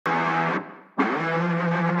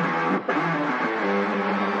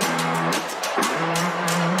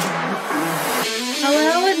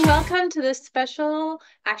to this special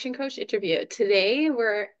Action Coach interview. Today,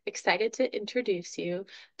 we're excited to introduce you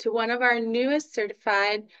to one of our newest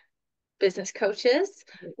certified business coaches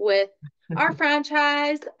with our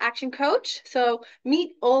franchise, Action Coach. So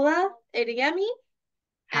meet Ola Adeyemi,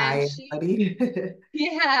 and Hi, she, everybody.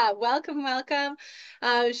 yeah, welcome.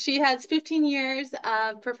 She has 15 years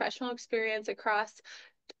of professional experience across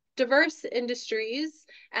diverse industries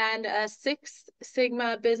and a Six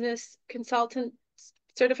Sigma business consultant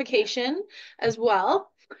certification as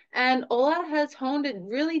well. And Ola has honed a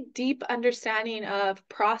really deep understanding of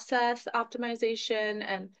process optimization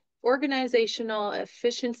and organizational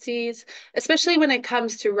efficiencies, especially when it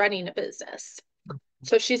comes to running a business.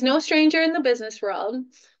 So she's no stranger in the business world.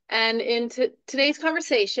 And in today's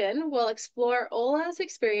conversation, we'll explore Ola's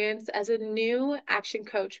experience as a new action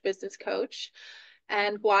coach, business coach,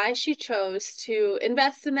 and why she chose to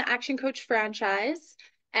invest in the Action Coach franchise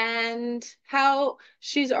and how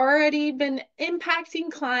she's already been impacting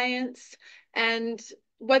clients, and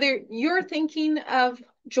whether you're thinking of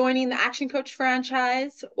joining the Action Coach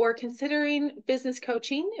franchise or considering business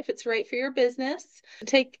coaching, if it's right for your business,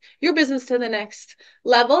 take your business to the next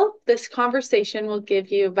level. This conversation will give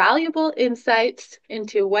you valuable insights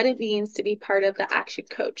into what it means to be part of the Action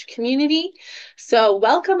Coach community. So,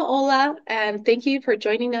 welcome, Ola, and thank you for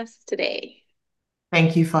joining us today.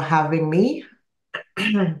 Thank you for having me.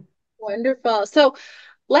 Wonderful. So,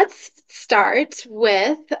 let's start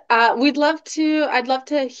with I'd love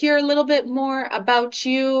to hear a little bit more about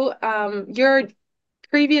you, your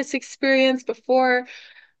previous experience before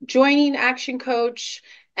joining Action Coach,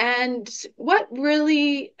 and what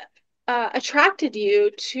really attracted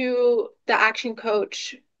you to the Action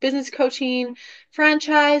Coach business coaching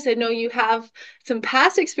franchise. I know you have some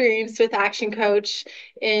past experience with Action Coach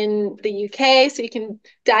in the UK, so you can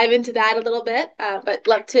dive into that a little bit. But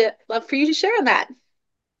love for you to share on that.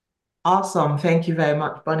 Awesome. Thank you very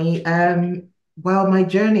much, Bonnie. Well, my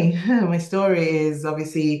journey, my story is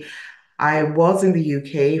obviously I was in the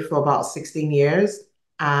UK for about 16 years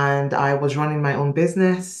and I was running my own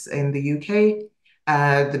business in the UK.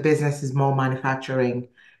 The business is more manufacturing.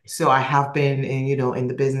 So I have been in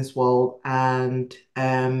the business world and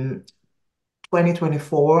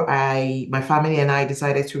 2024, my family and I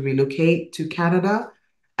decided to relocate to Canada,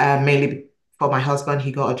 mainly for my husband.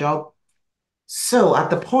 He got a job. So at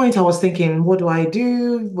the point, I was thinking, what do I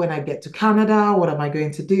do when I get to Canada? What am I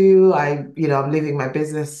going to do? I'm leaving my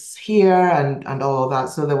business here and all of that.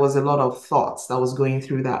 So there was a lot of thoughts that was going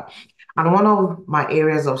through that. And one of my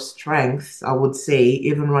areas of strength, I would say,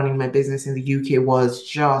 even running my business in the UK, was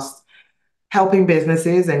just helping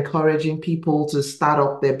businesses, encouraging people to start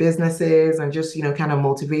up their businesses and just, kind of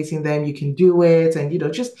motivating them. You can do it. And,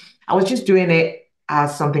 I was just doing it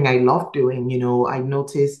as something I love doing. I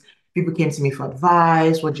noticed people came to me for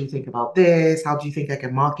advice. What do you think about this? How do you think I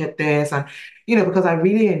can market this? And, because I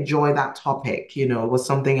really enjoy that topic, it was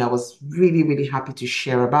something I was really, really happy to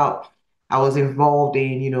share about. I was involved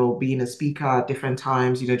in, being a speaker at different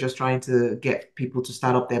times, just trying to get people to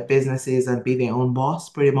start up their businesses and be their own boss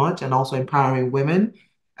pretty much, and also empowering women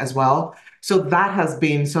as well. So that has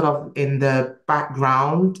been sort of in the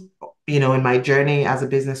background, in my journey as a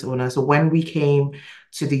business owner. So when we came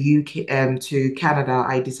to the UK, to Canada,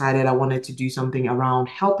 I decided I wanted to do something around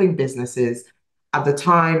helping businesses. At the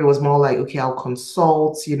time, it was more like, okay, I'll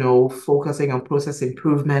consult, focusing on process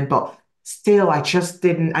improvement, but still, I just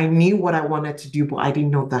didn't, I knew what I wanted to do, but I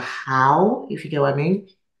didn't know the how, if you get what I mean.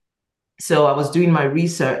 So I was doing my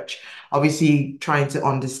research, obviously trying to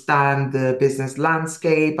understand the business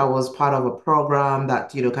landscape. I was part of a program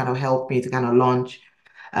that, kind of helped me to kind of launch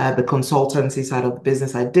the consultancy side of the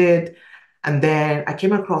business I did. And then I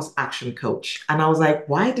came across Action Coach and I was like,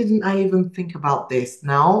 why didn't I even think about this?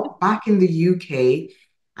 Now, back in the UK,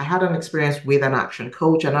 I had an experience with an action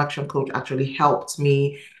coach. An action coach actually helped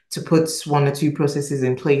me to put one or two processes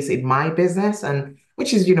in place in my business. And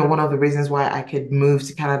which is, one of the reasons why I could move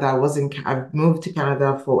to Canada. I've moved to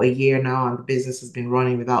Canada for a year now, and the business has been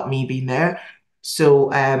running without me being there.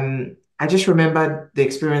 So I just remembered the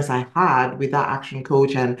experience I had with that action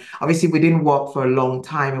coach. And obviously we didn't work for a long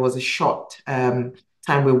time. It was a short time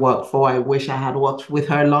we worked for. I wish I had worked with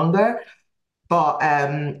her longer. But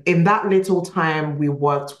in that little time we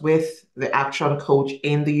worked with the action coach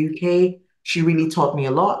in the UK, she really taught me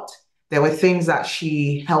a lot. There were things that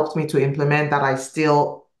she helped me to implement that I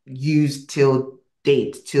still use till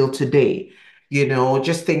date, till today.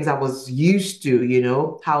 Just things I was used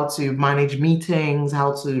to, how to manage meetings,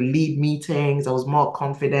 how to lead meetings. I was more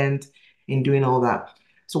confident in doing all that.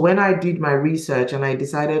 So when I did my research and I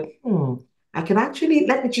decided, I can actually,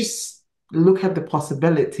 let me just look at the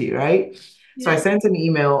possibility, right? So I Yeah. sent an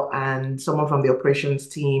email, and someone from the operations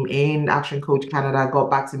team in Action Coach Canada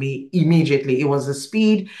got back to me immediately. It was the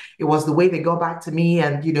speed, it was the way they got back to me.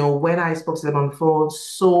 And, when I spoke to them on the phone,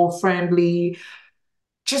 so friendly,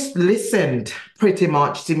 just listened pretty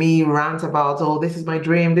much to me rant about, oh, this is my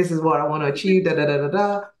dream, this is what I want to achieve, da da da da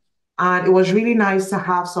da. And it was really nice to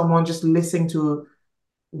have someone just listen to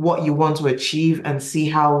what you want to achieve and see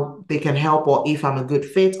how they can help, or if I'm a good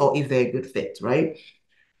fit, or if they're a good fit, right?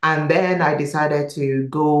 And then I decided to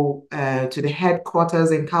go to the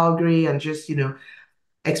headquarters in Calgary and just,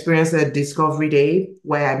 experience a discovery day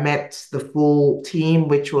where I met the full team,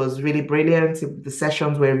 which was really brilliant. The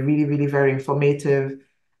sessions were really, really very informative.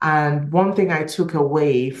 And one thing I took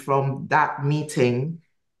away from that meeting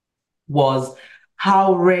was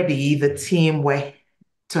how ready the team were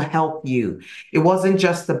to help you. It wasn't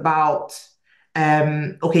just about,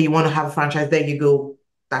 okay, you want to have a franchise, there you go,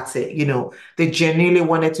 that's it. They genuinely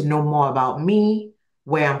wanted to know more about me,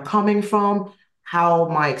 where I'm coming from, how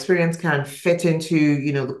my experience can fit into,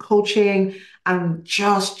 the coaching, and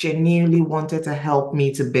just genuinely wanted to help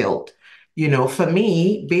me to build. For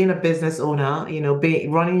me, being a business owner,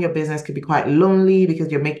 running your business could be quite lonely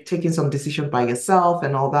because you're taking some decisions by yourself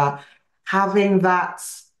and all that. Having that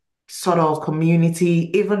sort of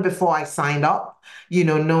community, even before I signed up,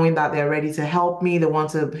 knowing that they're ready to help me, they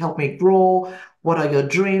want to help me grow. What are your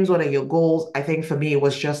dreams? What are your goals? I think for me, it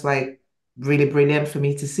was just like really brilliant for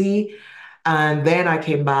me to see. And then I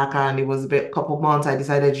came back, and it was couple months. I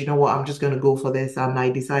decided, you know what, I'm just going to go for this. And I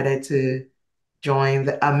decided to join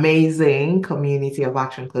the amazing community of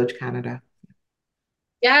Action Coach Canada.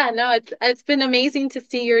 Yeah, no, it's been amazing to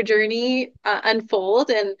see your journey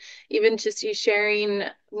unfold, and even just you sharing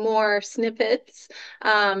more snippets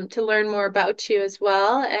to learn more about you as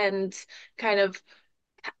well, and kind of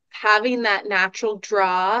having that natural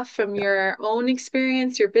draw from your own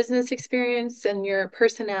experience, your business experience, and your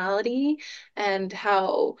personality, and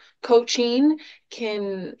how coaching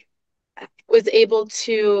can was able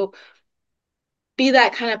to be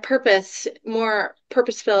that kind of purpose, more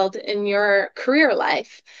purpose filled in your career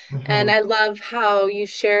life. And Mhm. I love how you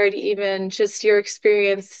shared even just your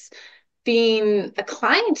experience being a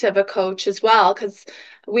client of a coach as well, because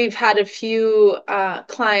we've had a few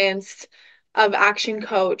clients of Action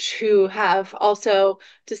Coach who have also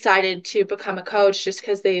decided to become a coach just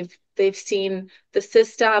because they've seen the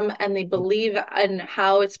system and they believe in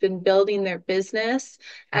how it's been building their business,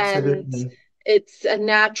 and Absolutely. it's a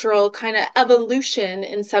natural kind of evolution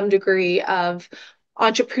in some degree of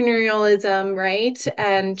entrepreneurialism, right?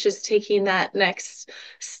 And just taking that next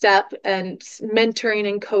step and mentoring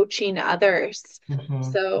and coaching others.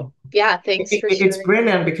 Mhm. So, yeah, thanks for It's sharing.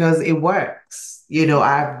 brilliant because it works.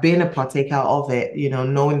 I've been a partaker of it,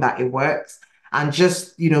 knowing that it works, and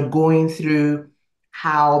just, going through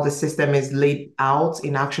how the system is laid out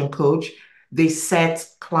in Action Coach, they set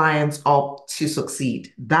clients up to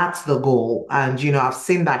succeed. That's the goal. And, I've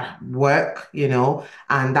seen that work,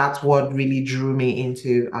 and that's what really drew me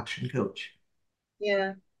into Action Coach.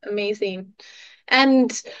 Yeah, amazing.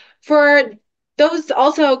 And for those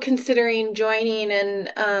also considering joining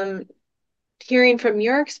and hearing from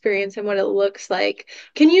your experience and what it looks like,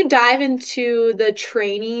 can you dive into the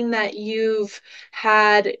training that you've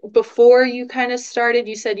had before you kind of started?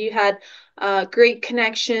 You said you had great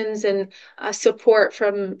connections and support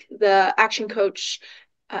from the Action Coach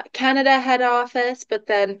Canada head office, but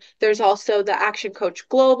then there's also the Action Coach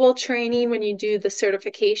Global training when you do the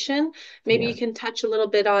certification. Maybe Yeah. you can touch a little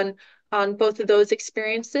bit on both of those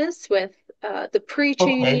experiences with the Okay.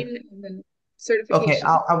 pre-training and then Okay, certification.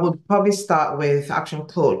 I would probably start with Action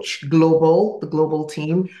Coach Global, the global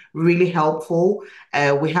team, really helpful.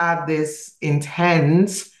 We had this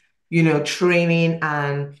intense, training.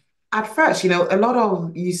 And at first, you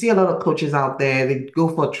see a lot of coaches out there, they go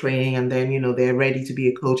for training and then, they're ready to be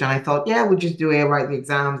a coach. And I thought, yeah, we'll just do it, write the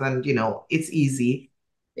exams, and, it's easy.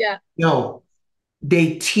 Yeah. No,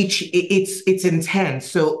 they teach, it's intense.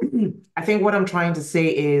 So I think what I'm trying to say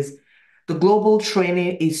is the global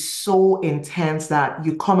training is so intense that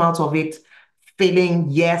you come out of it feeling,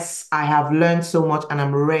 yes, I have learned so much and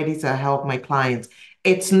I'm ready to help my clients.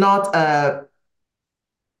 It's not a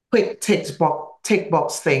quick tick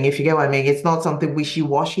box thing, if you get what I mean. It's not something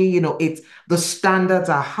wishy-washy. It's the standards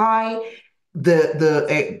are high,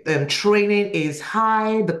 the training is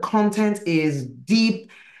high, the content is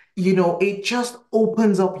deep. It just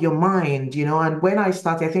opens up your mind. And when I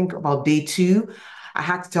started, I think about day two, I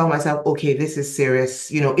had to tell myself, okay, this is serious.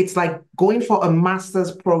 It's like going for a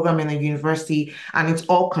master's program in a university, and it's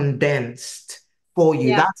all condensed for you.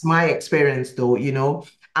 Yeah. That's my experience, though.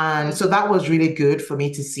 And so that was really good for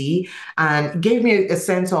me to see and gave me a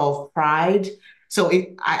sense of pride. So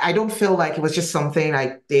I don't feel like it was just something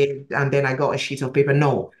I did and then I got a sheet of paper.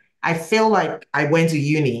 No, I feel like I went to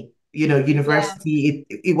uni, Yeah. university.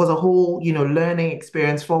 It was a whole, learning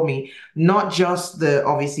experience for me, not just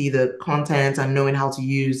obviously the content and knowing how to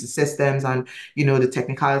use the systems and, the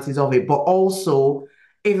technicalities of it, but also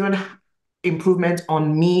even improvement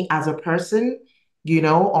on me as a person,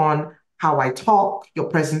 on how I talk, your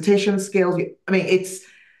presentation skills. I mean,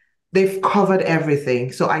 they've covered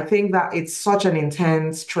everything. So I think that it's such an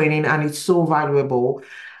intense training and it's so valuable.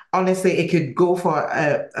 Honestly, it could go for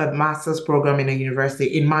a master's program in a university,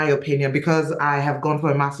 in my opinion, because I have gone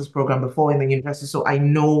for a master's program before in the university. So I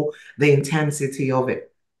know the intensity of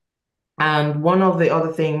it. And one of the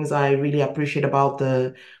other things I really appreciate about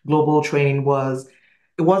the global training was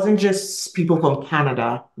it wasn't just people from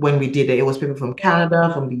Canada when we did it. It was people from Yeah.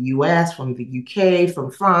 Canada, from the US, from the UK,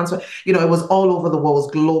 from France. It was all over the world. It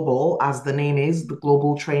was global, as the name is, the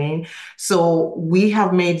global training. So we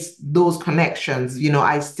have made those connections.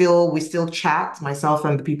 We still chat, myself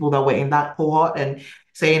and the people that were in that cohort, and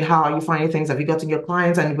saying, how are you finding things? Have you gotten your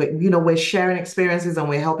clients? And we're sharing experiences and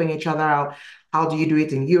we're helping each other out. How do you do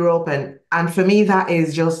it in Europe? And for me, that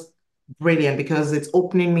is just brilliant because it's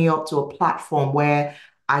opening me up to a platform where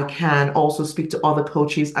I can also speak to other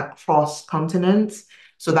coaches across continents.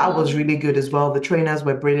 So that was Mm. really good as well. The trainers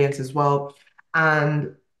were brilliant as well.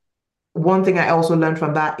 And one thing I also learned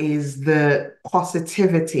from that is the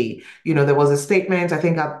positivity. There was a statement, I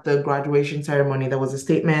think at the graduation ceremony, there was a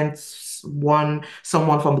statement someone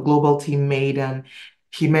from the global team made, and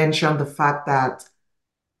he mentioned the fact that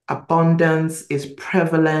abundance is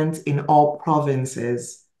prevalent in all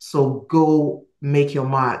provinces. So go make your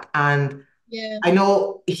mark. And Yeah. I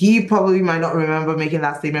know he probably might not remember making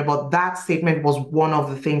that statement, but that statement was one of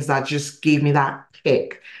the things that just gave me that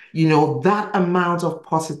kick. That amount of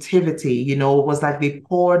positivity, was like they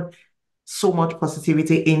poured so much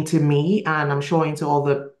positivity into me, and I'm sure into all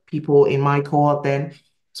the people in my cohort then.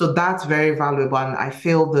 So that's very valuable. And I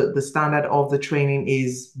feel that the standard of the training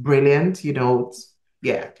is brilliant,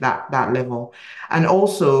 yeah, that level. And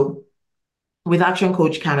also with Action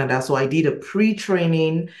Coach Canada, so I did a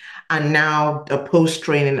pre-training and now a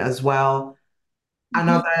post-training as well.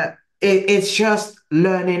 Hmm. It's just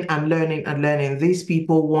learning and learning and learning. These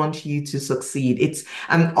people want you to succeed.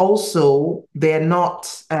 And also they're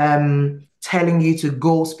not telling you to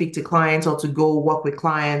go speak to clients or to go work with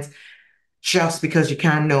clients just because you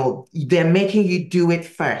can. No, they're making you do it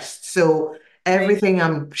first. So Right. everything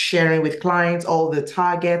I'm sharing with clients, all the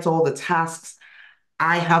targets, all the tasks,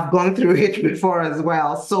 I have gone through it before as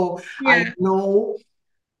well. So I Yeah. know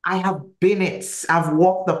I have been it. I've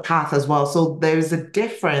walked the path as well. So there's a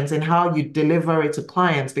difference in how you deliver it to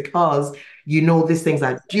clients because these things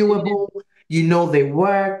are Absolutely. doable, they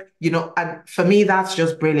work, and for me, that's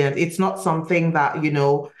just brilliant. It's not something that,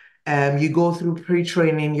 you go through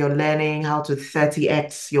pre-training, you're learning how to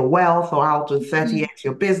 30x your wealth or how to Hmm. 30x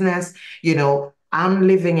your business. I'm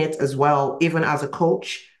living it as well, even as a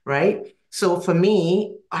coach, right? So for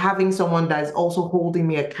me, having someone that is also holding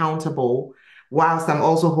me accountable whilst I'm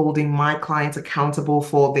also holding my clients accountable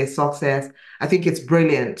for their success. I think it's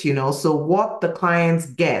brilliant, So what the clients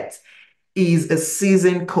get is a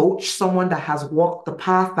seasoned coach, someone that has walked the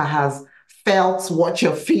path, that has felt what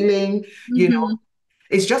you're feeling, you know, Hmm.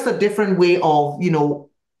 it's just a different way of,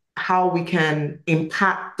 how we can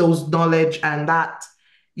impact those knowledge and that,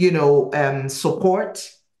 support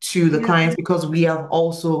to the Yeah. clients because we have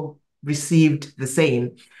also received the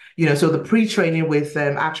same. So the pre-training with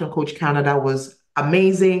Action Coach Canada was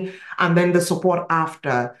amazing. And then the support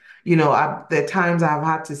after, at the times I've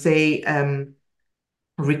had to say,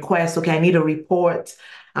 request, okay, I need a report.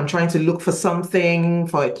 I'm trying to look for something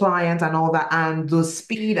for a client and all that. And the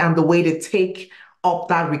speed and the way to take up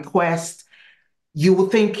that request, you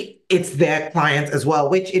would think it's their client as well,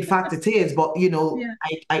 which in fact it is, but Yeah.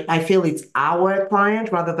 I feel it's our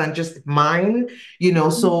client rather than just mine,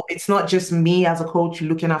 Mhm. so it's not just me as a coach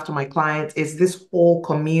looking after my clients, it's this whole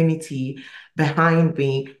community behind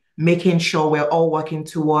me, making sure we're all working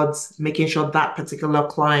towards making sure that particular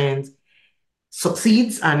client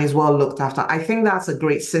succeeds and is well looked after. I think that's a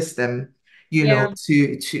great system, Yeah.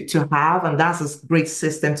 to have, and that's a great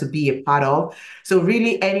system to be a part of. So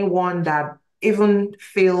really, anyone that even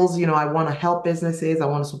feels, I want to help businesses, I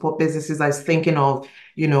want to support businesses, I was thinking of,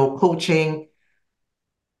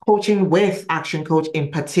 coaching with Action Coach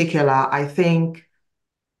in particular. I think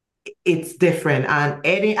it's different. And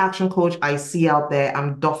any action coach I see out there,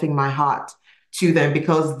 I'm doffing my hat to them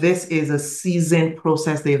because this is a seasoned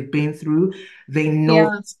process they've been through. They know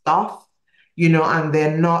Yeah. stuff, and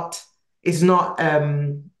it's not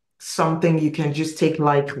something you can just take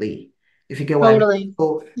lightly, if you get what I mean. Totally.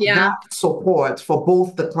 So Yeah. that support for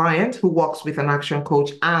both the client who works with an action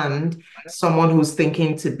coach and someone who's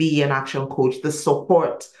thinking to be an action coach, the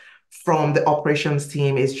support from the operations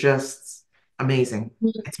team is just amazing.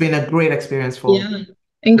 It's been a great experience for Yeah,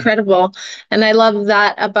 incredible. And I love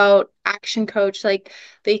that about Action Coach. Like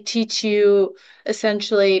they teach you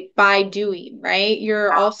essentially by doing, right?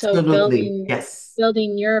 You're also absolutely. Yes.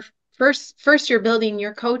 building your first you're building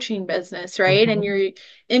your coaching business, right? And Mhm. you're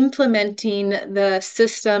implementing the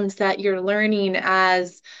systems that you're learning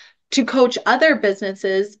as to coach other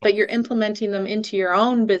businesses, but you're implementing them into your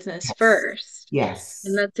own business Yes. first. And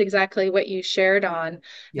Yes. that's exactly what you shared on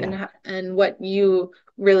Yeah. and what you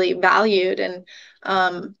really valued. And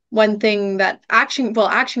one thing that Action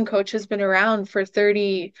Coach has been around for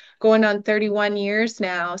 30, going on 31 years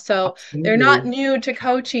now. So they're not Absolutely. new to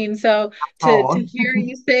coaching. So to Oh. hear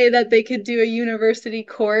you say that they could do a university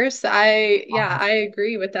course, I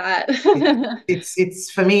agree with It's that.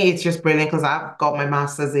 it's for me, it's just brilliant because I've got my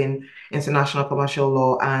master's in international commercial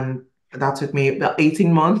law, and that took me about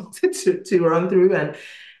 18 months to run through. And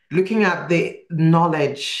looking at the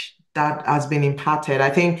knowledge that has been imparted, I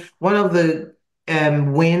think one of the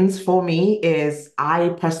wins for me is I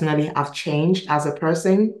personally have changed as a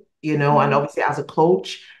person, and Mhm. obviously as a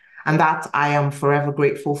coach, and that I am forever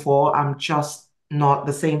grateful for. I'm just not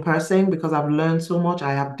the same person because I've learned so much.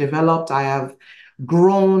 I have developed, I have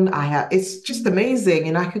grown, it's just amazing.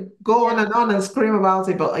 And I could go Yeah. on and scream about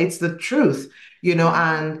it, but it's the truth, Mhm.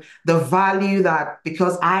 and the value that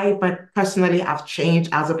because personally have changed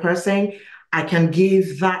as a person, I can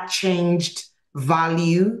give that changed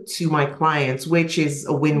value to my clients, which is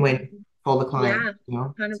a win-win for the client, Yeah,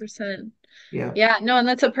 100%. Yeah. Yeah, no, and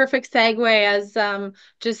that's a perfect segue as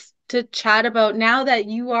just to chat about now that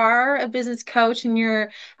you are a business coach and you're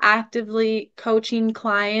actively coaching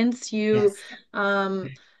clients, Yes. um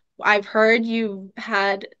I've heard you've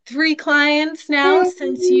had 3 clients now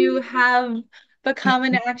since you have become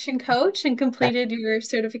an action coach and Yes. completed your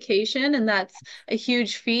certification, and that's a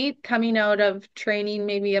huge feat coming out of training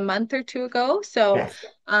maybe a month or two ago. So, Yes.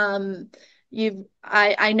 um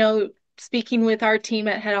I know speaking with our team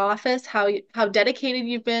at head office how dedicated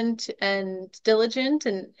you've been and diligent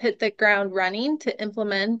and hit the ground running to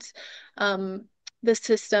implement um, the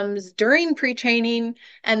systems during pre-training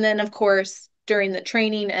and then of course during the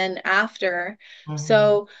training and after. Mhm.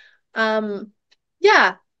 So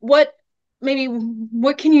yeah, what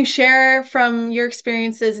can you share from your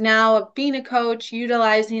experiences now of being a coach,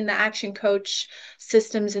 utilizing the action coach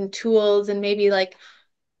systems and tools, and maybe like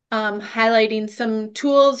highlighting some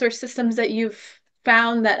tools or systems that you've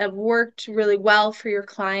found that have worked really well for your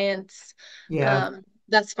clients Yeah.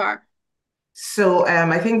 thus far. So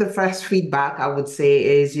I think the first feedback I would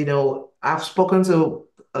say is, I've spoken to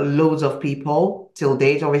loads of people till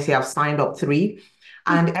date. Obviously, I've signed up three,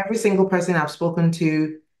 and every single person I've spoken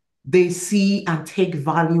to, they see and take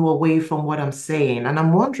value away from what I'm saying. And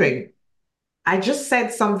I'm wondering, I just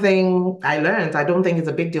said something I learned. I don't think it's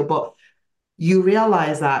a big deal, but you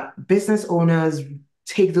realize that business owners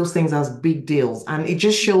take those things as big deals. And it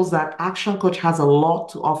just shows that Action Coach has a lot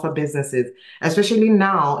to offer businesses, especially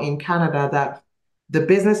now in Canada, that the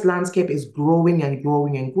business landscape is growing and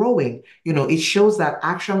growing and growing. It shows that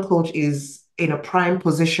Action Coach is in a prime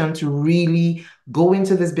position to really go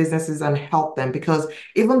into these businesses and help them because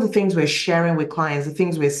even the things we're sharing with clients, the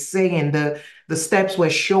things we're saying, the steps we're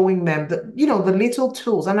showing them, the little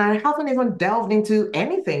tools, and I haven't even delved into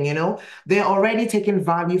anything, they're already taking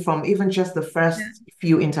value from even just the Yeah. first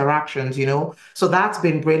few interactions. So that's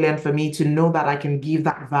been brilliant for me to know that I can give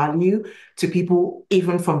that value to people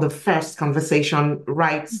even from the first conversation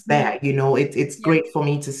right Mhm. there. It's Yeah. great for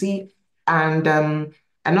me to see. And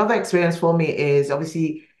another experience for me is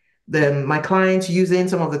obviously my clients using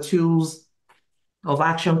some of the tools of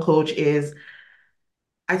Action Coach is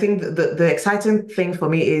I think the exciting thing for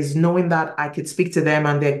me is knowing that I could speak to them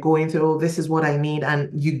and they're going through, oh, this is what I need. And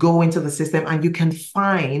you go into the system and you can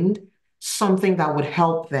find something that would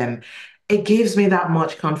help them. It gives me that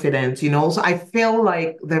much confidence. So I feel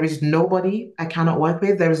like there is nobody I cannot work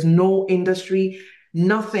with. There is no industry,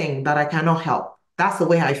 nothing that I cannot help. That's the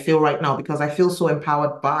way I feel right now because I feel so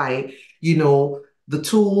empowered by, the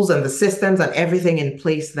tools and the systems and everything in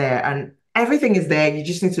place there. And everything is there. You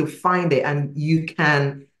just need to find it and you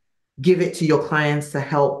can give it to your clients to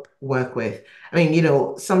help work with. I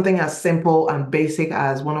mean, something as simple and basic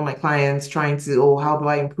as one of my clients trying to, oh, how do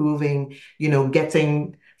I improving,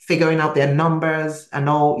 figuring out their numbers and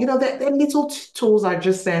all, they're little tools I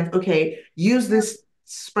just sent, okay, use this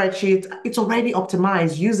spreadsheet. It's already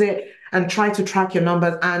optimized. Use it and try to track your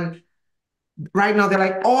numbers. And right now they're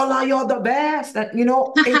like, Ola, you're the best. And,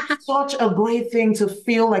 it's such a great thing to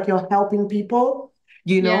feel like you're helping people,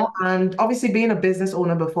 Yeah. and obviously being a business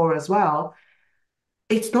owner before as well,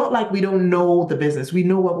 it's not like we don't know the business. We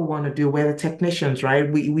know what we want to do. We're the technicians,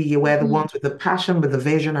 right? We're the Mhm. ones with the passion, with the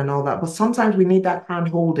vision and all that. But sometimes we need that hand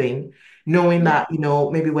holding, knowing Yeah.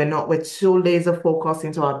 that, maybe we're so laser focused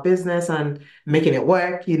into our business and making it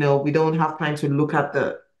work. We don't have time to look at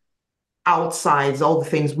the outsides, all the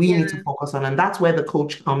things we need to Yeah. focus on. And that's where the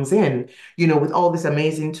coach comes in, with all these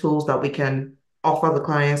amazing tools that we can offer the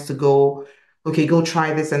clients to go, okay, go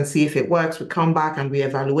try this and see if it works. We come back and we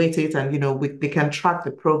evaluate it and, they can track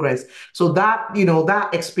the progress. So that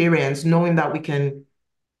experience, knowing that we can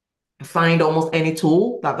find almost any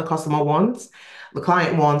tool that the customer wants, the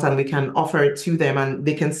client wants, and we can offer it to them and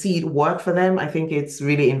they can see it work for them. I think it's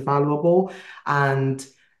really invaluable. And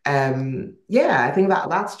yeah, I think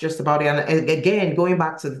that's just about it. And again, going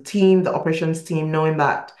back to the team, the operations team, knowing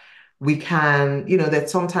that we can, that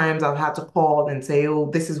sometimes I've had to call and say, oh,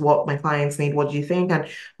 this is what my clients need. What do you think? And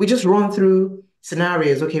we just run through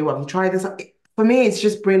scenarios. Okay, well, have you tried this? For me, it's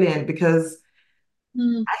just brilliant because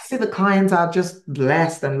Mm. I see the clients are just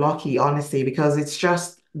blessed and lucky, honestly, because it's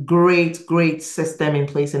just great, great system in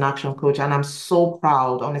place in Action Coach. And I'm so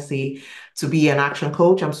proud, honestly, to be an Action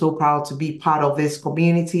Coach. I'm so proud to be part of this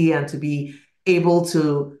community and to be able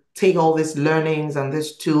to take all these learnings and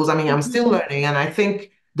these tools. I mean, I'm still Mhm. learning, and I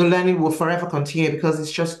think the learning will forever continue because it's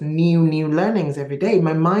just new learnings every day.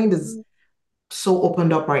 My mind is so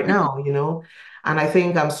opened up right now. And I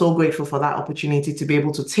think I'm so grateful for that opportunity to be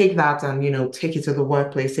able to take that and, take it to the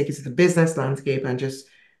workplace, take it to the business landscape and just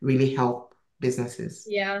really help businesses.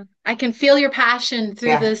 Yeah, I can feel your passion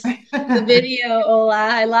through Yeah. the video, Ola.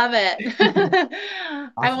 I love it. I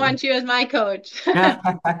Awesome. want you as my coach.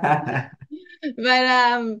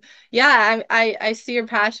 But yeah, I see your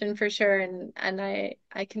passion for sure, and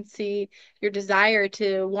I can see your desire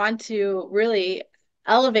to want to really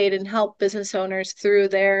elevate and help business owners through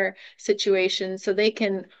their situation so they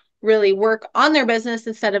can really work on their business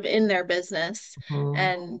instead of in their business Mhm.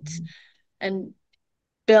 and and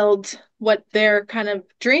build what their kind of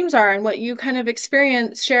dreams are and what you kind of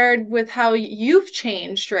experience shared with how you've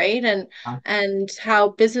changed, right? And how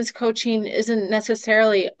business coaching isn't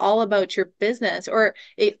necessarily all about your business, or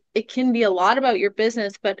it can be a lot about your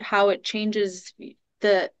business, but how it changes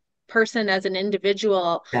the person as an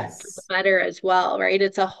individual for the Yes, better as well, right?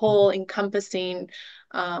 It's a whole encompassing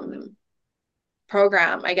um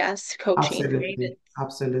program, I guess, coaching, right? absolutely.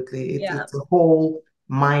 Absolutely. Yeah. It's a whole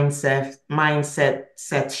mindset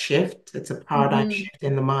set shift. It's a paradigm Hmm. shift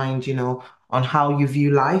in the mind, on how you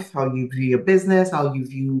view life, how you view your business, how you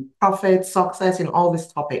view profit, success, in all these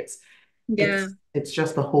topics. Yeah. It's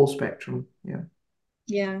just the whole spectrum. Yeah.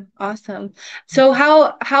 Yeah, awesome. So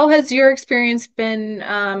how has your experience been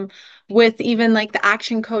with even like the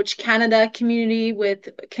Action Coach Canada community with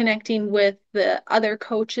connecting with the other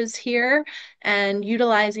coaches here and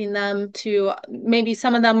utilizing them to maybe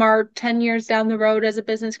some of them are 10 years down the road as a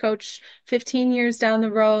business coach, 15 years down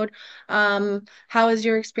the road. How has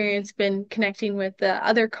your experience been connecting with the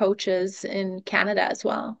other coaches in Canada as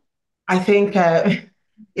well? I think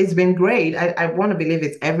it's been great. I want to believe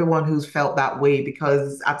it's everyone who's felt that way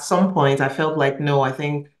because at some point I felt like, no, I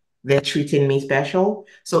think they're treating me special.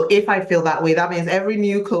 So if I feel that way, that means every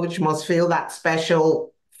new coach must feel that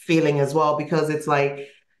special feeling as well because it's like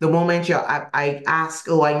the moment I ask,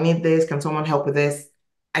 oh, I need this, can someone help with this?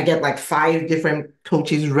 I get like five different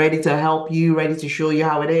coaches ready to help you, ready to show you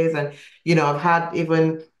how it is. And, I've had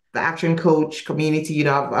even the Action Coach community,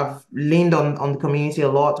 I've leaned on the community a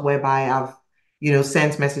lot, whereby I've,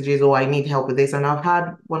 sent messages, oh, I need help with this. And I've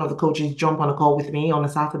had one of the coaches jump on a call with me on a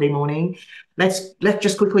Saturday morning. Let's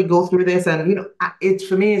just quickly go through this. And, it's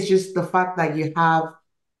for me, it's just the fact that you have,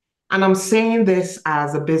 and I'm saying this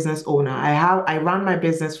as a business owner. I ran my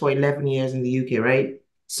business for 11 years in the UK, right?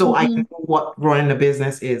 So I know Hmm. what running a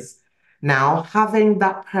business is. Now, having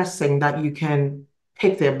that person that you can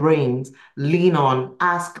pick their brains, lean on,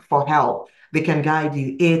 ask for help, they can guide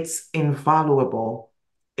you. It's invaluable.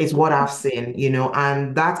 It's what I've seen,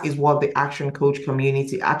 and that is what the Action Coach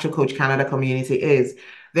community, Action Coach Canada community is.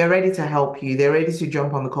 They're ready to help you. They're ready to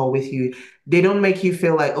jump on the call with you. They don't make you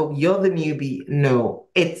feel like, oh, you're the newbie. No,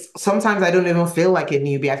 it's sometimes I don't even feel like a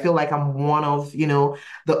newbie. I feel like I'm one of,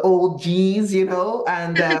 the old G's,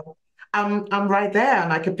 and I'm right there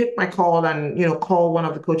and I can pick my call and, call one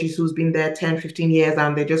of the coaches who's been there 10, 15 years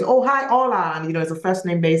and they just, oh, hi, Ola. And, it's a first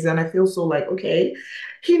name basis. And I feel so like, okay,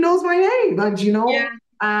 he knows my name. And, Yeah.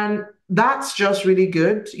 and that's just really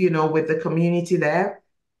good, with the community there.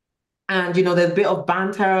 And, there's a bit of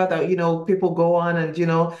banter that, people go on and,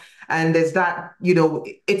 and there's that,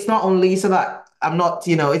 it's not only so that I'm not,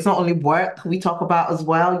 it's not only work we talk about as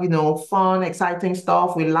well, fun, exciting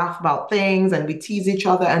stuff. We laugh about things and we tease each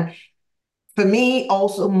other. And for me,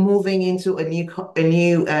 also moving into a new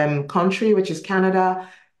country, which is Canada,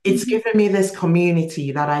 it's Mhm. given me this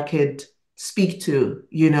community that I could speak to,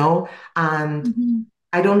 and Mhm.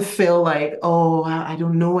 I don't feel like, oh, I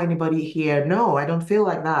don't know anybody here. No, I don't feel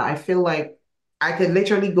like that. I feel like I could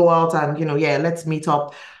literally go out and, yeah, let's meet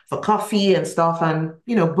up for coffee and stuff. And,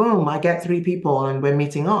 boom, I get three people and we're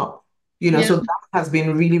meeting up. Yeah. So that has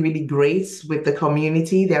been really, really great with the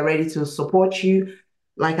community. They're ready to support you.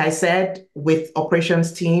 Like I said, with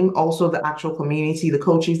operations team, also the actual community, the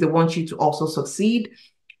coaches, they want you to also succeed.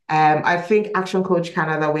 I think Action Coach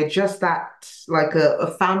Canada, we're just that like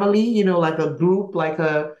a family, like a group, like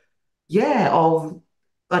of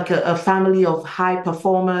like a family of high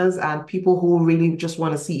performers and people who really just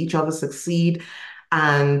want to see each other succeed.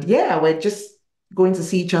 And yeah, we're just going to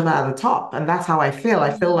see each other at the top. And that's how I feel.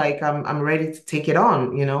 I feel like I'm ready to take it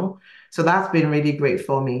on. So that's been really great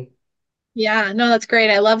for me. Yeah, no, that's great.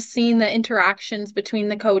 I love seeing the interactions between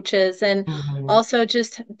the coaches and Mhm. also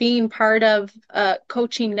just being part of a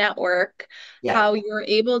coaching network, Yeah, how you're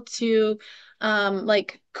able to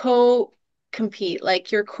like co-compete,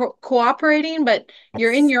 like you're cooperating, but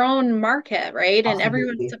you're in yes, your own market, right? And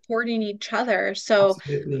everyone's absolutely. supporting each other. So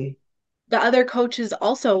Absolutely. the other coaches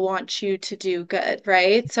also want you to do good,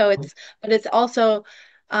 right? So but it's also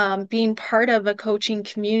being part of a coaching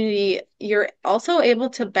community, you're also able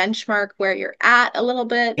to benchmark where you're at a little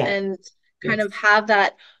bit Yeah, and kind yes. of have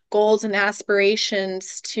that goals and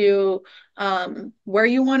aspirations to where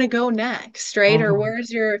you want to go next, right? Or Mhm.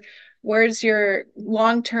 where's your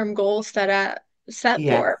long-term goal set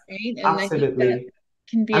Yeah, for, right? And I think that absolutely.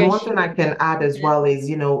 can be And a one thing huge I can add as benefit. well is,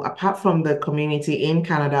 apart from the community in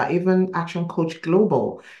Canada, even Action Coach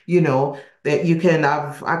Global, that you can,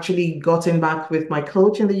 I've actually gotten back with my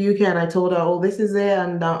coach in the UK and I told her, oh, this is it.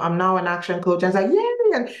 And I'm now an action coach. I was like, yay.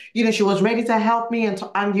 And, she was ready to help me.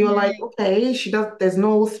 And you're like, Yeah, okay, there's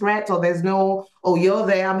no threat or there's no, oh, you're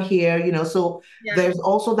there, I'm here, So yeah. there's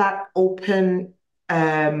also that open,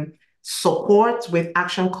 um, support with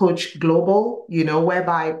Action Coach Global,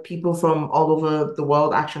 whereby people from all over the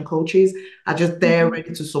world, action coaches, are just there Mhm.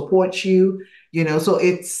 ready to support you, So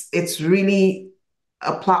it's really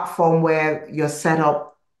a platform where you're set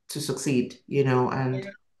up to succeed, and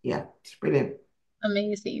Yeah. yeah, it's brilliant.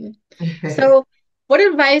 Amazing. So, what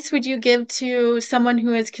advice would you give to someone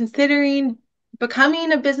who is considering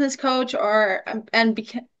becoming a business coach or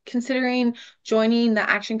considering joining the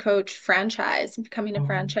Action Coach franchise and becoming a Mhm.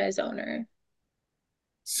 franchise owner?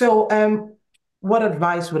 So, what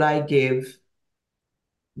advice would I give?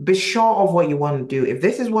 Be sure of what you want to do. If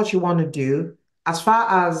this is what you want to do, as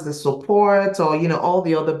far as the support or all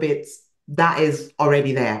the other bits, that is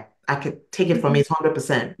already there. I could take it from Mhm. it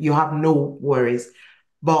 100%. You have no worries.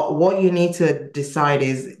 But what you need to decide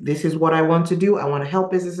is this is what I want to do. I want to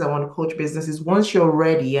help businesses. I want to coach businesses. Once you're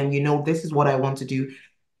ready and this is what I want to do,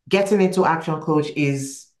 getting into Action Coach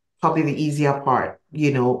is probably the easier part.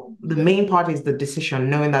 The Mhm. main part is the decision,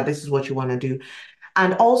 knowing that this is what you want to do.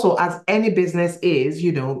 And also, as any business is,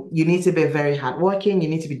 you need to be very hardworking, you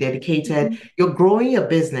need to be dedicated. Mhm. You're growing your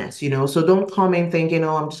business, so don't come in thinking,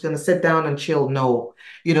 oh, I'm just going to sit down and chill. No,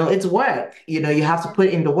 it's work. You have to put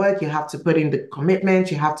in the work, you have to put in the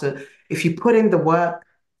commitment, if you put in the work,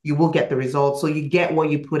 you will get the results. So you get what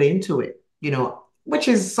you put into it, which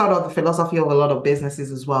is sort of the philosophy of a lot of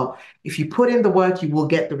businesses as well. If you put in the work, you will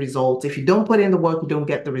get the results. If you don't put in the work, you don't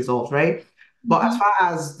get the results, right? But as Mhm. far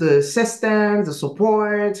as the systems, the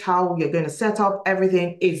support, how you're going to set up,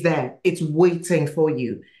 everything is there. It's waiting for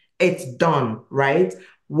you. It's done, right?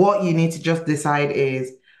 What you need to just decide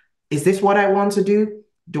is this what I want to do?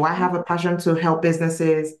 Do I have a passion to help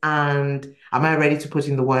businesses? And am I ready to put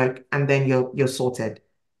in the work? And then you're sorted.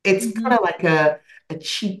 It's kind Mhm. of like a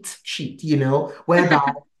cheat sheet,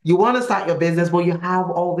 whereby you want to start your business, but you have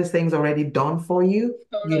all these things already done for you,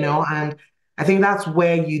 Totally. and I think that's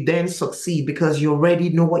where you then succeed because you already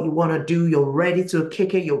know what you want to do. You're ready to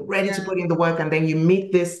kick it. You're ready to Yeah. put in the work. And then you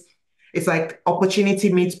meet this, it's like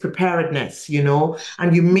opportunity meets preparedness,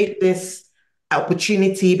 and you Mhm. meet this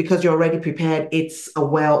opportunity because you're already prepared. It's a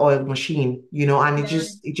well-oiled machine, and it Yeah.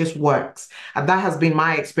 just it just works. And that has been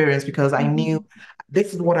my experience because I knew Mhm.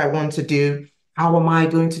 this is what I want to do. How am I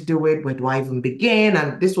going to do it? Where do I even begin?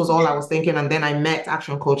 And this was all I was thinking. And then I met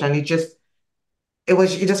Action Coach and it just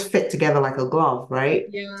fit together like a glove, right?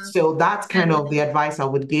 Yeah. So that's kind And of the advice I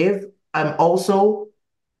would give. Also,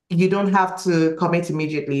 you don't have to commit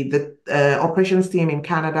immediately. The operations team in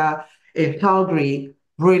Canada, in Calgary,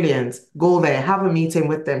 brilliant. Go there, have a meeting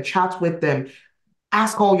with them, chat with them,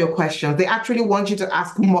 ask all your questions. They actually want you to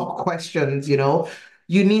ask more questions, you know.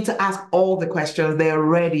 You need to ask all the questions. They're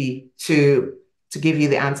ready to give you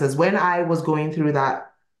the answers. When I was going through that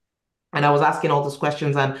and I was asking all those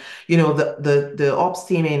questions, and the ops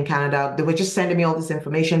team in Canada, they were just sending me all this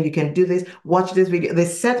information. You can do this, watch this video. They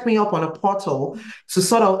set me up on a portal to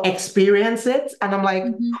sort of experience it, and I'm like,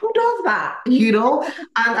 Hmm. who does that?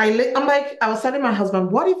 And I'm like, I was telling my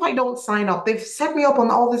husband, what if I don't sign up? They've set me up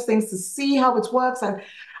on all these things to see how it works,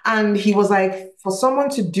 and he was like, for someone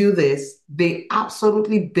to do this, they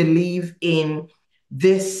absolutely believe in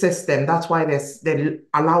this system. That's why they're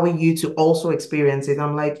allowing you to also experience it.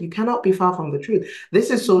 I'm like, you cannot be far from the truth. This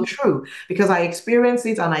is so true because I experienced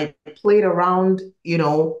it and I played around,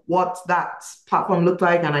 what that platform looked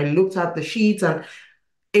like, and I looked at the sheets, and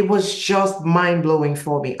it was just mind blowing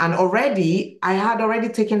for me. And I had already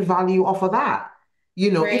taken value off of that,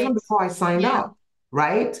 even Right. before I signed Yeah. up,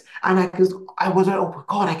 right? And I was like, oh my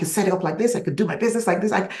God, I could set it up like this. I could do my business like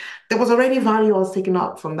this. There was already value I was taking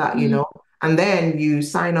up from that. Mm. And then you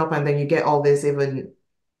sign up and then you get all this even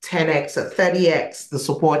 10x or 30x the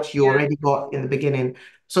support you Yeah. already got in the beginning.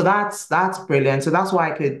 So that's brilliant. So that's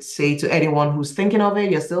why I could say to anyone who's thinking of it,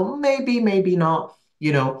 you're still maybe not,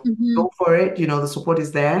 Hmm. go for it. The support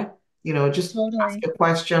is there. Just ask Totally. your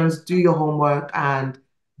questions, do your homework, and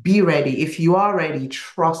be ready. If you are ready,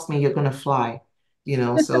 trust me, you're gonna fly.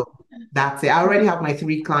 So that's it. I already have my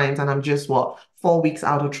three clients, and I'm just 4 weeks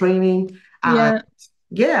out of training, and Yeah.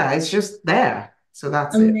 yeah, it's just there. So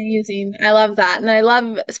that's it. Amazing. I love that. And I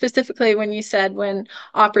love specifically when you said when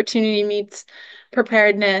opportunity meets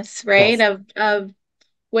preparedness, right? Yes, Of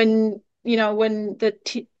when, when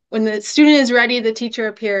the student is ready, the teacher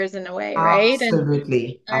appears in a way, right?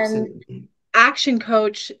 absolutely, And absolutely. Action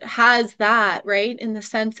Coach has that, right? In the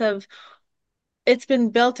sense of it's been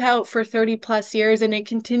built out for 30 plus years and it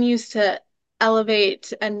continues to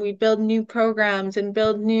elevate, and we build new programs and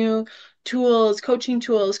build new tools, coaching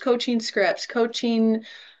scripts, coaching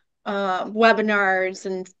webinars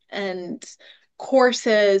and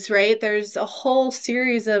courses, right? There's a whole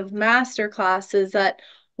series of master classes that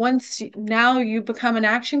now you become an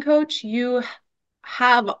action coach, you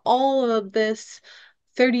have all of this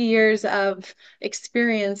 30 years of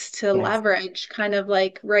experience to Yes, leverage kind of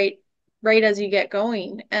like right as you get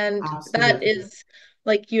going. And that absolutely. is,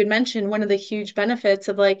 like you had mentioned, one of the huge benefits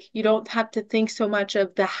of like you don't have to think so much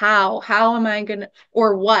of the how am I gonna,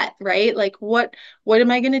 or what, right? Like what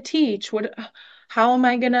am I gonna teach? How am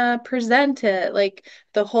I gonna present it? Like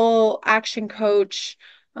the whole Action Coach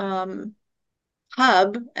um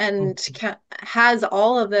hub and has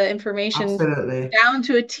all of the information Absolutely. down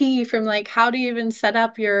to a T, from like how do you even set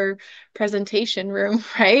up your presentation room,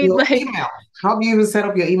 right? Your Like, email. How do you even set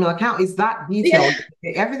up your email account? Is that yeah. detailed?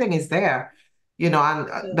 Everything is there, and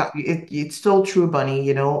it's still true, Bunny.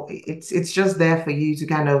 It's just there for you to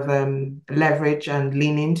kind of leverage and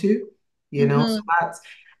lean into. So Hmm. that's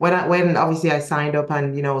when obviously I signed up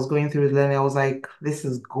and I was going through the learning, I was like, this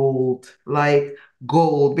is gold, like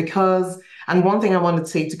gold. And one thing I want to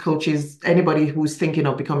say to coaches, anybody who's thinking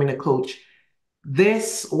of becoming a coach,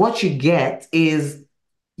 what you get is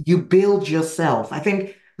you build yourself. I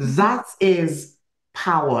think Hmm. that is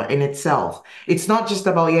power in itself. It's not just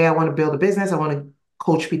about, yeah, I want to build a business, I want to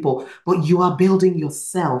coach people, but you are building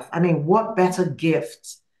yourself. I mean, what better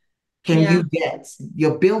gift can you Yeah. get?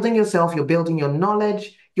 You're building yourself, you're building your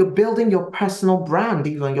knowledge, you're building your personal brand,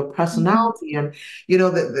 even your Hmm. personality. And,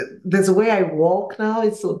 there's a way I walk now.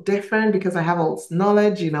 It's so different because I have all this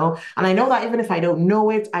knowledge, and I know that even if I don't know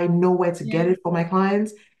it, I know where to Yeah. get it for my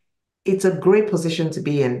clients. It's a great position to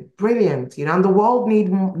be in. Brilliant, and the world need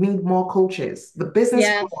more coaches. The business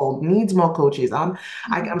Yes. world needs more coaches. Hmm.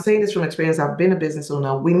 I'm saying this from experience. I've been a business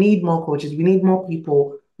owner. We need more coaches. We need more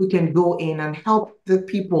people who can go in and help the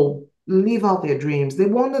people live out their dreams. They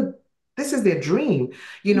want to. This is their dream,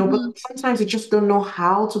 but Hmm. sometimes they just don't know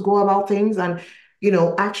how to go about things. And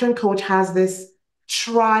Action Coach has this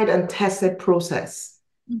tried and tested process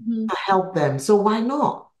Hmm. to help them. So why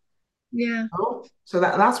not? Yeah. So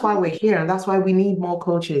that's why we're here, and that's why we need more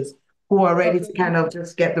coaches who are ready to Totally. kind of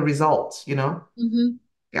just get the results. Hmm.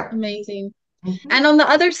 Yeah. Amazing. Mhm. And on the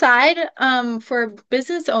other side, for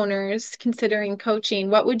business owners considering coaching,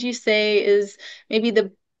 what would you say is maybe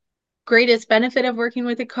the greatest benefit of working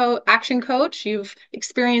with a action coach? You've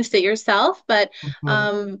experienced it yourself, but Mhm.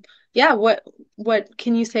 um, yeah, what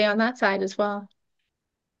can you say on that side as well?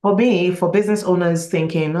 For me, for business owners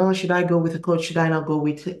thinking, oh, should I go with a coach? Should I not go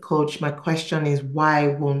with a coach? My question is, why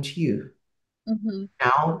won't you? Hmm.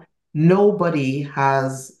 Now, nobody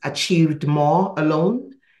has achieved more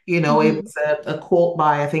alone. It Hmm. was a quote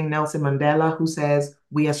by, I think, Nelson Mandela, who says,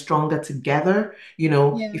 "We are stronger together."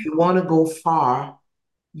 Yeah. If you want to go far,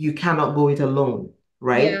 you cannot go it alone,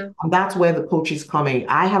 right? Yeah. And that's where the coach is coming.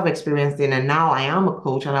 I have experienced it, and now I am a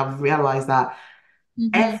coach, and I've realized that Hmm.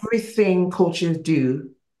 everything coaches do,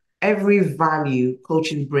 every value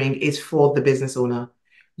coaches bring is for the business owner.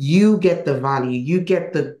 You get the value, you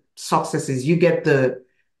get the successes, you get the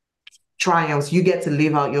triumphs, you get to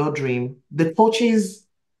live out your dream. The coach's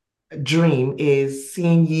dream is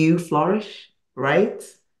seeing you flourish, right?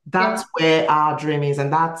 Yeah. That's where our dream is,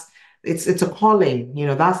 and it's a calling,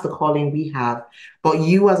 that's the calling we have. But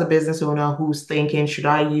you as a business owner who's thinking, should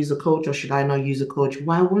I use a coach or should I not use a coach?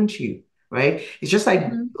 Why won't you? Right? It's just like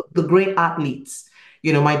Hmm. the great athletes.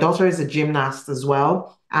 My daughter is a gymnast as well,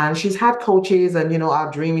 and she's had coaches, and our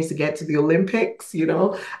dream is to get to the Olympics,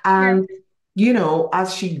 Yeah. and as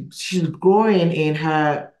she's growing in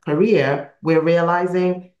her career, we're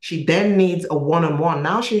realizing she then needs a one-on-one.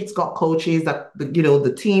 Now she's got coaches that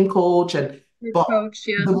the team coach, and Your but coach.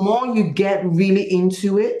 Yeah. the more you get really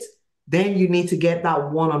into it, then you need to get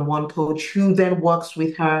that one-on-one coach who then works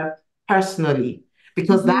with her personally,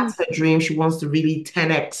 because Hmm. that's her dream. She wants to really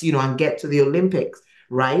 10x, and get to the Olympics,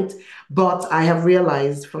 right? But I have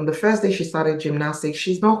realized from the first day she started gymnastics,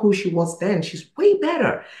 she's not who she was then. She's way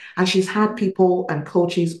better. And she's had people and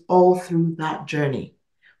coaches all through that journey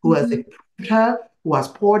who has Hmm. improved her, who has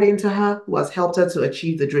poured into her, who has helped her to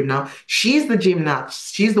achieve the dream. Now, she's the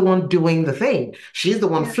gymnast. She's the one doing the thing. She's the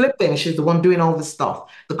one Yeah. flipping. She's the one doing all the stuff.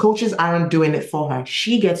 The coaches aren't doing it for her.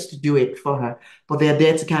 She gets to do it for her, but they're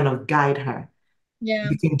there to kind of guide her. Yeah.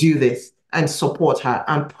 You can do this, and support her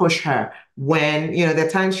and push her when there are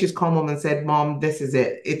times she's come home and said, "Mom, this is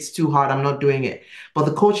it, it's too hard, I'm not doing it." But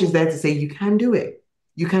the coach is there to say, "You can do it,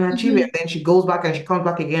 you can achieve it." Hmm. Then she goes back and she comes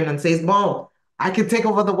back again and says, "Mom, I can take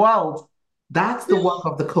over the world." That's the work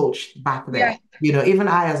of the coach back Yeah. there. Even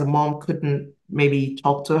I as a mom couldn't maybe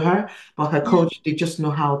talk to her, but her Yeah. coach, they just know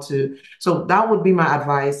how to. So that would be my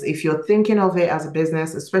advice. If you're thinking of it as a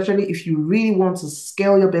business, especially if you really want to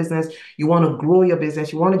scale your business, you want to grow your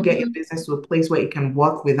business, you want to get your Hmm. business to a place where it can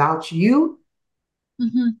work without you,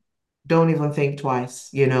 Hmm. don't even think twice.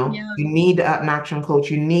 Yeah. You need an action coach.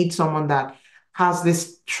 You need someone that has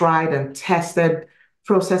this tried and tested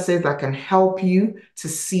processes that can help you to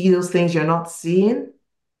see those things you're not seeing,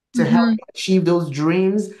 to help Hmm. you achieve those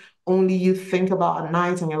dreams only you think about at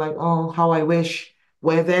night and you're like, "Oh, how I wish."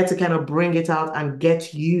 We're there to kind of bring it out and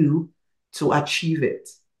get you to achieve it.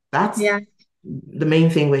 That's Yeah. the main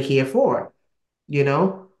thing we're here for, you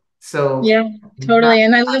know? So Yeah, that, totally.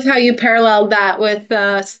 And I love how you paralleled that with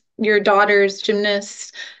your daughter's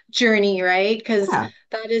gymnast journey, right? Because yeah,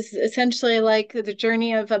 that is essentially like the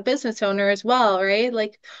journey of a business owner as well, right?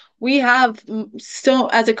 Like we have so,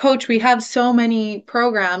 as a coach, we have so many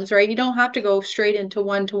programs, right? You don't have to go straight into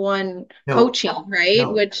one-to-one no, coaching, right?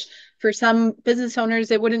 no, Which for some business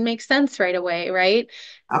owners, it wouldn't make sense right away, right?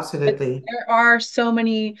 But absolutely. there are so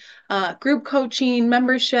many group coaching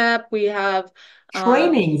membership. We have um,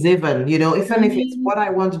 Trainings even, even if it's training. what I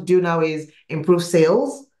want to do now is improve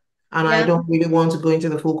sales and I Yeah. don't really want to go into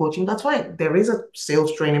the full coaching, that's fine. There is a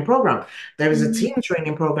sales training program. There is a team Hmm.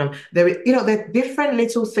 training program. There are different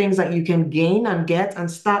little things that you can gain and get and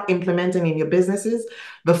start implementing in your businesses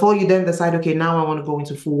before you then decide, okay, now I want to go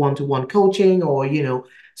into full one-to-one coaching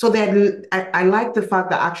so that I like the fact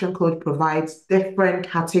that Action Coach provides different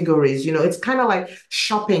categories. It's kind of like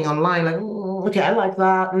shopping online, like, okay, I like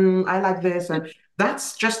that. I like this. And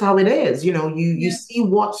that's just how it is. You Yeah. see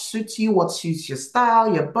what suits you, what suits your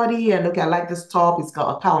style, your body, and okay, I like this top. It's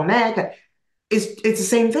got a cowl neck. It's the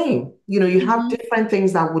same thing. You have Hmm. different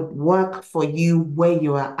things that would work for you where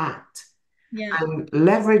you are at, Yeah. and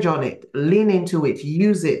leverage on it, lean into it,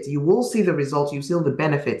 use it. You will see the results. You see the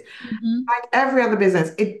benefit. Hmm. Like every other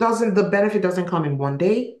business, the benefit doesn't come in one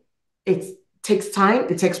day. It takes time,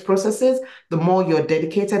 it takes processes. The more you're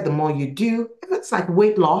dedicated, the more you do. If it's like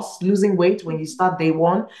weight loss, losing weight when you start day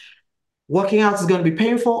one, working out is going to be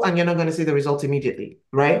painful and you're not going to see the result immediately,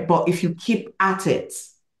 right? But if you keep at it,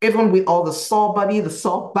 even with all the sore body, the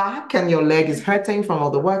sore back, and your leg is hurting from all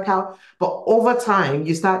the workout, but over time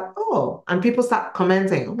you start, oh, and people start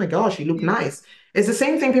commenting, "Oh my gosh, you look Yeah. nice." It's the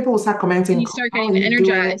same thing. People will start And commenting, you start "How are getting you doing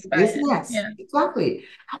it?" energized by Yes, it. yes, Yeah. exactly.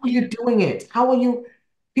 How are you Yeah. doing it? How are you?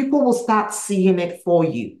 People will start seeing it for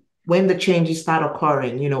you when the changes start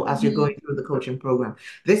occurring, as you're Hmm. going through the coaching program.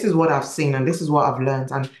 This is what I've seen and this is what I've learned.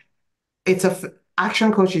 And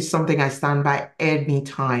action coach is something I stand by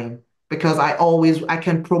anytime because I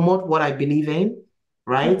can promote what I believe in,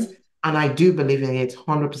 right? Hmm. And I do believe in it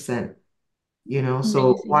 100%, so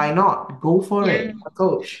Amazing. why not? Go for Yeah. it, a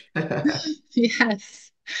coach.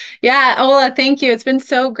 Yes. Yeah, Ola, thank you. It's been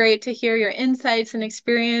so great to hear your insights and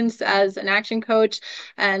experience as an action coach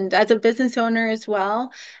and as a business owner as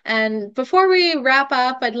well. And before we wrap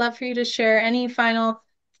up, I'd love for you to share any final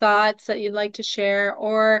thoughts that you'd like to share,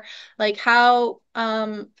 or like how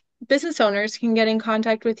business owners can get in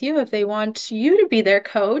contact with you if they want you to be their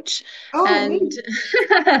coach. Oh, And me.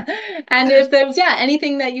 and if there's, yeah,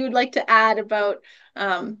 anything that you would like to add about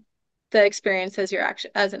um, the experience as your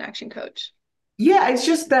action as an action coach. Yeah, it's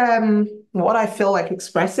just what I feel like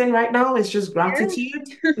expressing right now is just Yeah.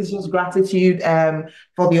 gratitude. It's just gratitude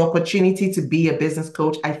for the opportunity to be a business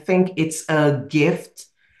coach. I think it's a gift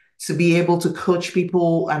to be able to coach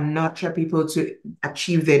people and nurture people to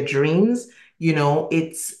achieve their dreams.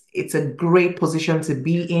 It's a great position to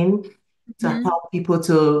be in to Mhm. help people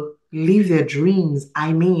to live their dreams.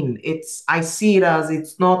 I mean, I see it as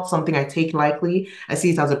it's not something I take lightly. I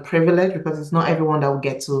see it as a privilege because it's not everyone that will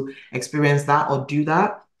get to experience that or do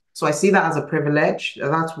that. So I see that as a privilege.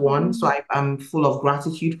 That's one. So Mhm. I'm full of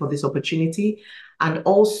gratitude for this opportunity and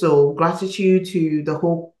also gratitude to the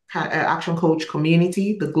whole Action Coach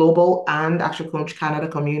community, the global and Action Coach Canada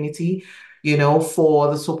community,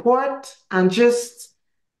 for the support and just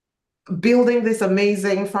building this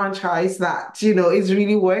amazing franchise that is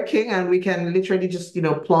really working and we can literally just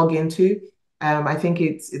plug into. I think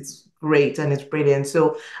it's great and it's brilliant.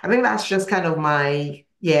 So I think that's just kind of my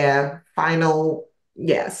final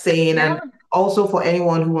saying. Yeah. And also for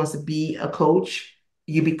anyone who wants to be a coach,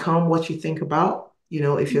 you become what you think about.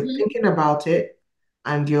 If you're Mhm. thinking about it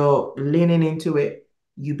and you're leaning into it,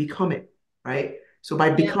 you become it, right? So by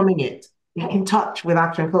Yeah. becoming it, get in touch with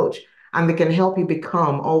Action Coach and they can help you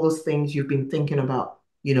become all those things you've been thinking about,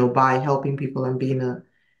 by helping people and being an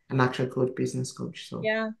Action Coach, business coach. So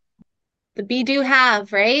Yeah. The be do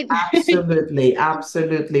have, right? absolutely,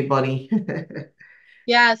 absolutely, buddy.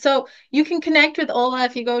 Yeah, so you can connect with Ola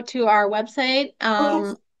if you go to our website, Oh,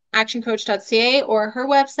 yes. actioncoach.ca, or her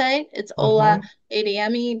website. It's Mhm.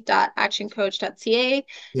 olaadeyemi.actioncoach.ca,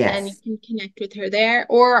 and you Yes. can connect with her there,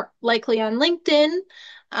 or likely on LinkedIn.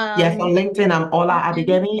 Yes, on Um, LinkedIn, I'm Ola LinkedIn.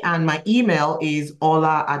 Adeyemi, and my email is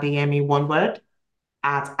Ola Adeyemi, one word,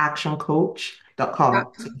 at actioncoach.com. Dot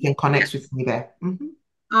So you com. can connect with Yes. me there. Mhm.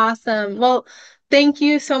 Awesome. Well, thank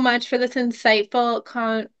you so much for this insightful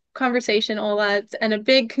conversation, Ola, and a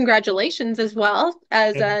big congratulations as well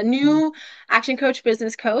as Thank a you. new Action Coach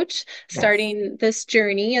business coach Yes. starting this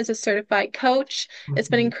journey as a certified coach. It's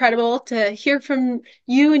been Mhm. incredible to hear from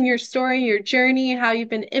you and your story, your journey, how you've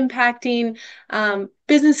been impacting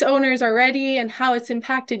business owners already, and how it's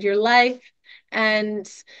impacted your life. And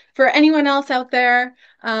for anyone else out there,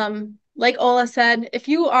 like Ola said, if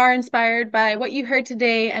you are inspired by what you heard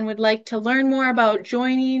today and would like to learn more about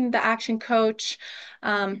joining the Action Coach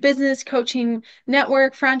business coaching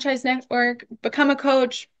network, franchise network, become a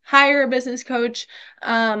coach, hire a business coach,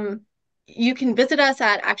 you can visit us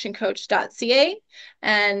at actioncoach.ca.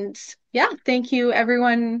 And yeah, thank you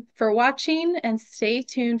everyone for watching, and stay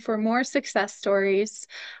tuned for more success stories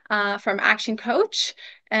from Action Coach.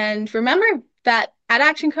 And remember that at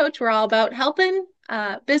Action Coach, we're all about helping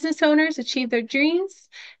business owners achieve their dreams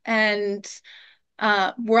and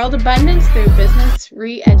world abundance through business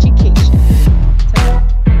re education.